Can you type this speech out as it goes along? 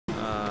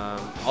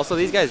Also,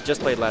 these guys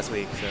just played last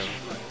week, so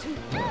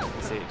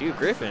let's see. Dude,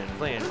 Griffin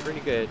playing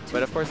pretty good,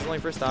 but of course it's only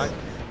for stock.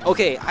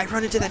 Okay, I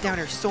run into that down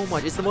air so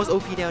much. It's the most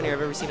OP down air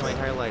I've ever seen in my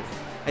entire life.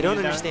 I don't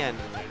understand.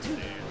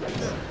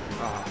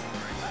 Oh.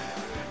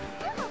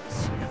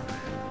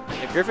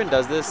 If Griffin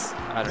does this,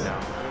 I don't know.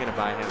 I'm gonna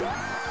buy him.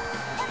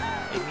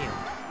 Amen.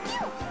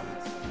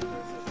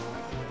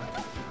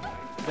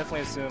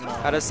 Definitely assume.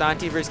 How does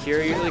Santi versus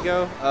Kira usually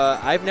go?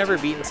 I've never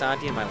beaten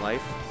Santi in my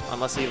life,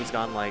 unless he was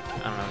gone like,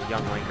 I don't know,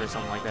 Young Link or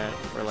something like that,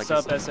 or like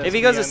if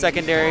he goes to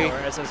secondary.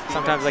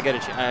 Sometimes I get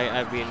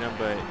I've beaten him,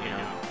 but you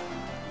know.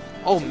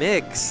 Oh,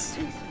 Mix,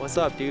 what's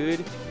up,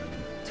 dude?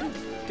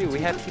 Dude, we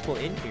have people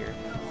in here.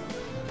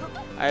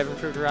 I have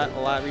improved a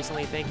lot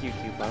recently. Thank you,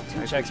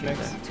 Q-Puff. Checks Mix.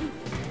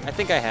 I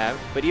think I have,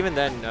 but even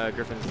then,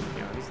 Griffin's,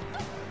 you know, he's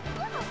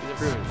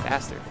improving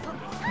faster.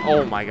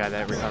 Oh my god,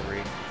 that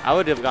recovery. I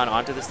would have gone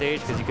onto the stage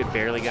because you could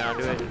barely get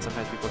onto it, and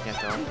sometimes people can't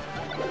tell.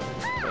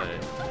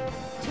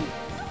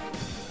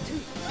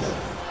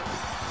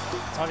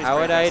 But how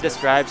would I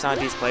describe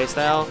Santi's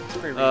playstyle?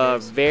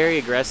 Very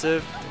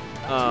aggressive.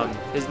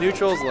 His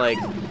neutral's like,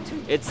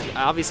 it's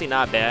obviously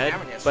not bad,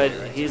 but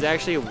he's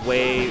actually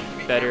way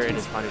better in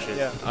his punishes.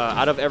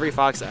 Out of every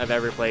Fox I've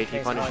ever played, he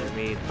punishes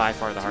me by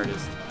far the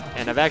hardest.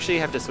 And I've actually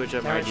have to switch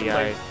up my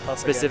DI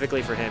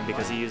specifically for him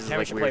because he uses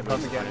like weird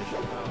moves to punish.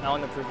 I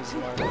want to prove he's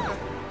smart.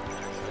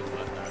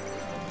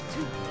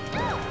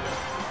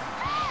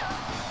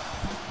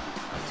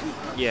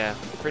 Yeah,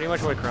 pretty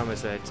much what Chroma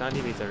said.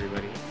 Santi beats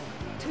everybody.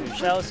 Dude,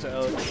 shoutouts to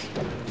Oats.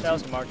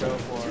 Shoutouts to Marco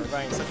for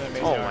writing such an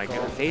amazing article. Oh my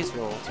god,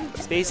 Faceroll.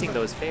 Spacing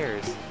those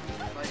fairs.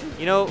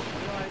 You know,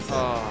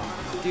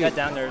 dude, that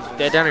down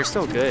there is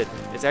so good.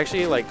 It's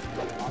actually like,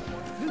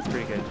 it's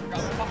pretty good.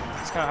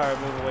 It's kind of hard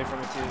to move away from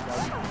it too.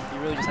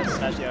 You really just have to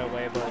smash the other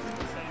way, but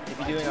if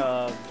you're doing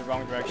the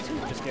wrong direction,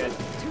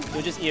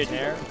 you'll just eat an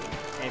air.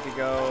 And if you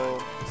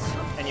go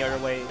any other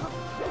way,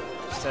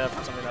 just set up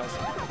for something else.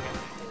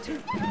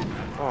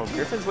 Oh,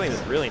 Griffin's lane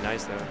is really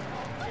nice though.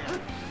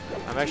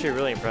 I'm actually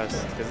really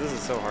impressed because this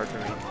is so hard for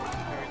me.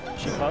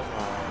 Sheik Puff?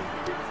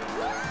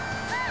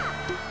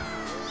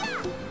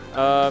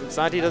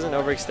 Santi doesn't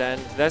overextend.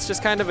 That's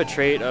just kind of a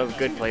trait of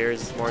good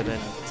players more than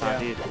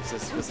Santi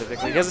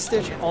specifically. He has a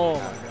Stitch. Oh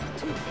my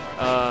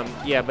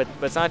god. Yeah,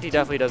 but Santi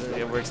definitely doesn't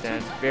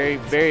overextend. Very,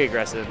 very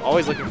aggressive.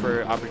 Always looking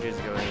for opportunities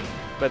to go in.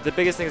 But the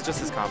biggest thing is just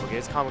his combo game.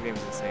 His combo game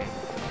is insane.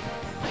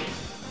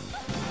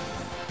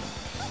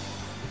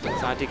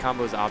 Santi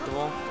combo is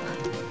optimal.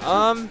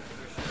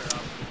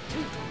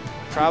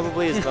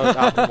 Probably his most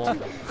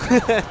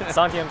optimal.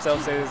 Santi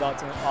himself says it's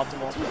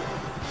optimal.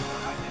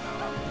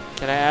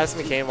 Can I ask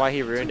McCain why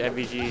he ruined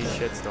MVG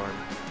Shitstorm?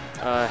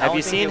 Have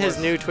you seen his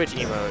new Twitch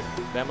emote?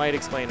 That might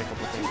explain a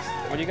couple things.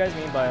 What do you guys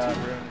mean by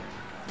ruin?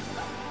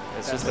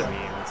 It's just a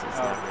meme. It's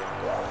not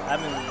real. I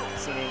haven't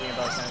seen anything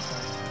about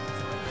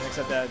Sandstorm,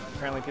 except that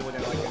apparently people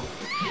didn't like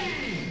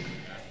it.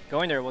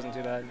 Going there wasn't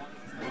too bad.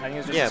 I think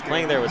it was just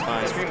playing there was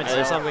fine.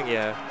 There's something,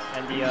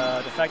 And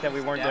the fact that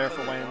we weren't there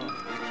for when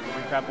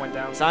crap went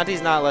down.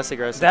 Santi's not less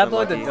aggressive than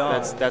Lucky.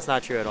 That's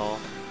not true at all.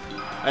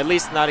 At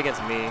least not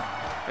against me.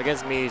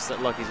 Against me,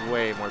 Lucky's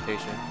way more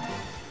patient.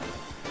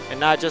 And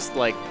not just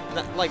like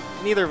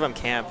neither of them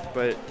camp,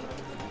 but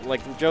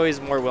like Joey's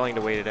more willing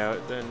to wait it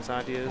out than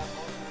Santi is.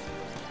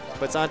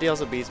 But Santi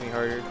also beats me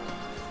harder,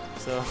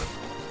 so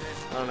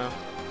I don't know.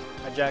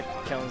 Jack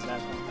Kellen's that.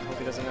 I hope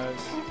he doesn't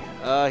notice.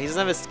 He doesn't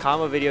have his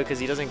combo video because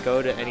he doesn't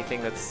go to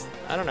anything that's,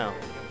 I don't know.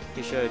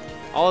 He should.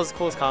 All his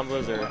coolest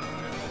combos are,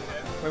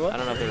 wait, what? I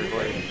don't know if they're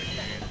recorded.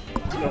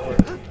 Go for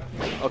it.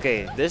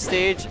 Okay, this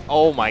stage,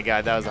 oh my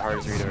god, that was the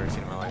hardest read I've ever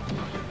seen in my life.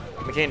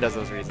 McCain does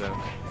those reads though.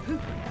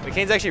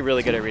 McCain's actually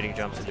really good at reading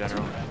jumps in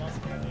general.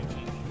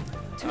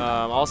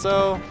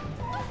 Also,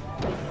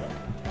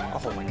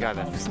 oh my god,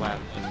 that slap.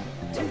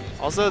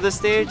 Also, this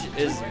stage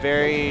is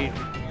very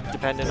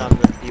dependent on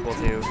the people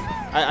too.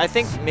 I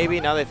think maybe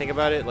now that I think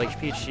about it, like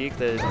Peach Sheik,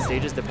 the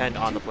stages depend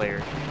on the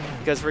player.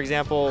 Because for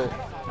example,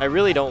 I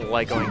really don't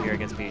like going here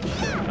against Peach.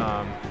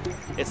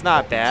 It's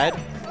not bad.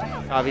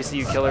 Obviously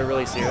you kill her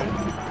really soon,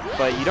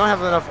 but you don't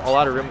have a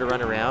lot of room to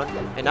run around.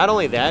 And not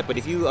only that, but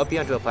if you up B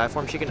onto a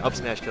platform, she can up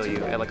smash kill you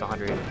at like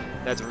 100.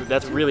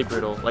 That's really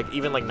brutal. Like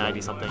even like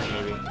 90 something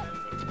maybe.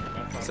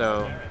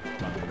 So.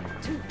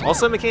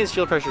 Also, McCain's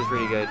shield pressure is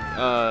pretty good.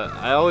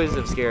 I always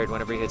am scared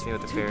whenever he hits me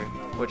with the fair,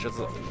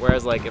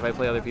 whereas like if I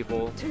play other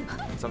people,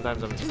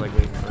 sometimes I'm just like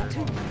waiting for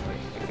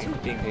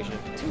like, being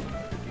patient.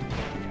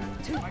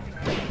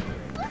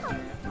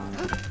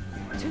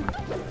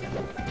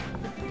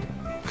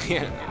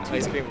 Yeah,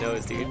 ice cream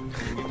knows, dude.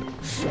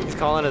 He's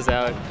calling us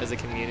out as a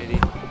community.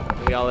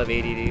 We all have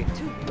ADD.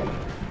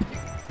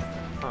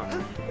 Huh?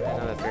 I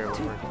know that fair will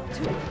work.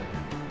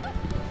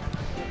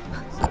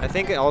 I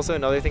think also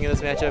another thing in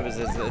this matchup is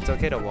it's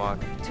okay to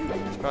walk.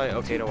 It's probably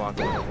okay to walk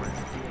a little more.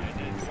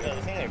 I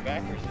think they're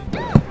backwards.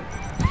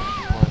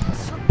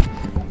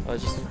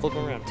 Just flip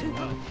them around.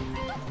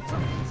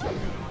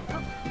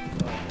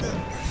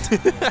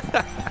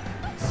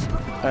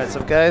 Alright,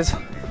 so guys.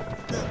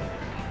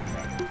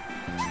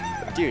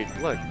 Dude,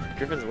 look.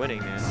 Griffin's winning,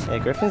 man. Yeah,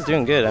 Griffin's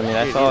doing good. I mean,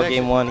 I Dude, saw he's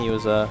game actually- 1, he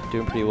was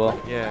doing pretty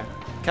well. Yeah.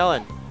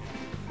 Kellen,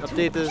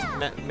 update this.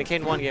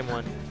 McCain won game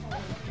 1.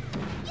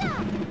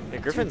 Yeah,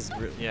 Griffin's,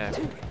 yeah.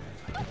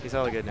 He's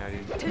all good now,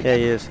 dude. Yeah,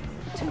 he is.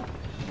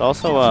 But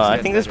also, I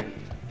think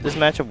this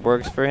matchup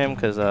works for him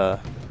because I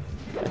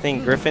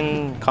think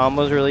Griffin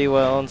combos really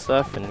well and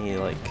stuff, and he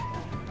like.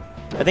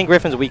 I think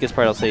Griffin's weakest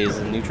part, I'll say, is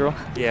the neutral.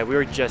 Yeah, we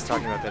were just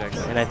talking about that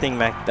actually. And I think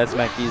that's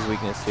MacD's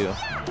weakness too.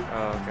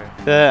 Oh,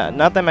 okay.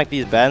 Not that MacD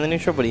is bad in the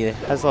neutral, but he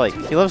has like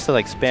he loves to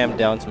like spam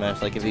down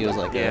smash like if he was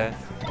like Yeah.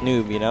 a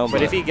noob, you know.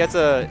 But if he gets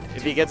a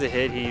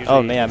hit, he usually.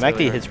 Oh man, hits MacD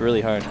really hits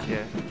really hard. hard.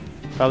 Yeah.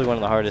 Probably one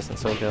of the hardest in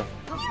SoCal.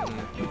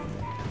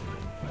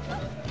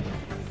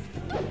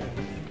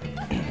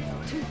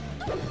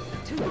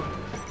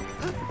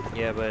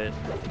 Yeah, but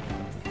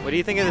what do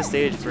you think of the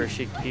stage for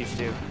Sheik Peach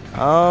too?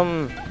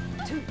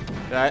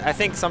 I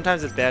think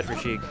sometimes it's bad for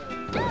Sheik.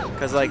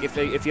 Because like if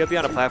you up you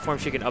on a platform,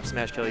 she can up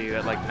smash kill you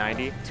at like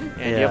 90,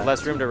 and you have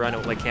less room to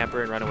run like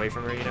camper and run away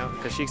from her, you know.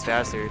 Because Sheik's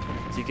faster,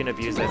 so you can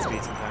abuse that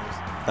speed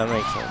sometimes. That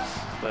makes sense.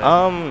 But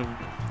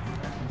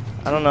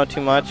I don't know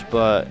too much,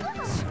 but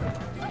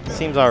it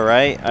seems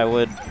alright. I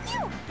would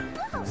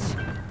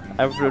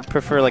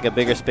prefer like a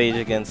bigger stage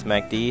against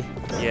MacD.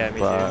 Yeah, me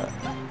too.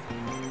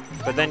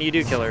 But then you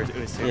do kill her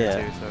too, so.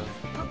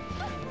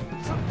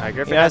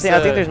 Griffin I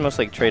think there's most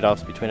like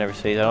trade-offs between every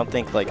stage. I don't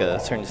think like a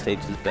certain stage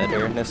is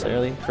better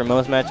necessarily for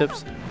most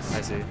matchups.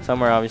 I see.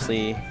 Some are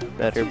obviously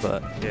better,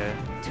 but yeah.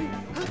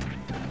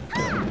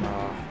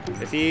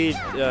 If he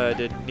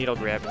did needle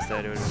grab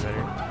instead, it would have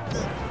been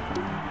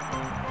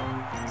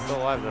better. Still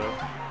alive though.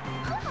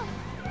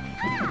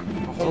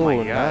 Oh my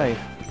god. Nice.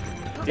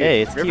 Dude,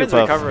 Hey, it's Griffin's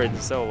Q-Puff. recovered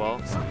so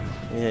well.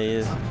 Yeah, he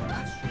is.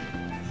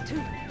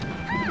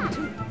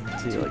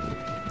 See, like,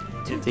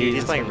 Dude,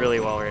 he's playing really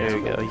well right there now.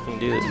 we go. You can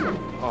do this.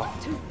 Oh.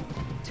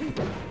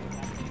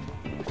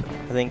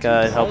 I think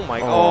it helped. Oh my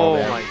man.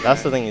 god.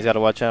 That's the thing he's got to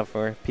watch out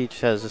for. Peach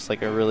has just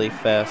like a really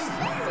fast.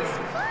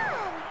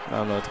 I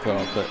don't know what to call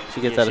it, but she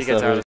gets out of stuff.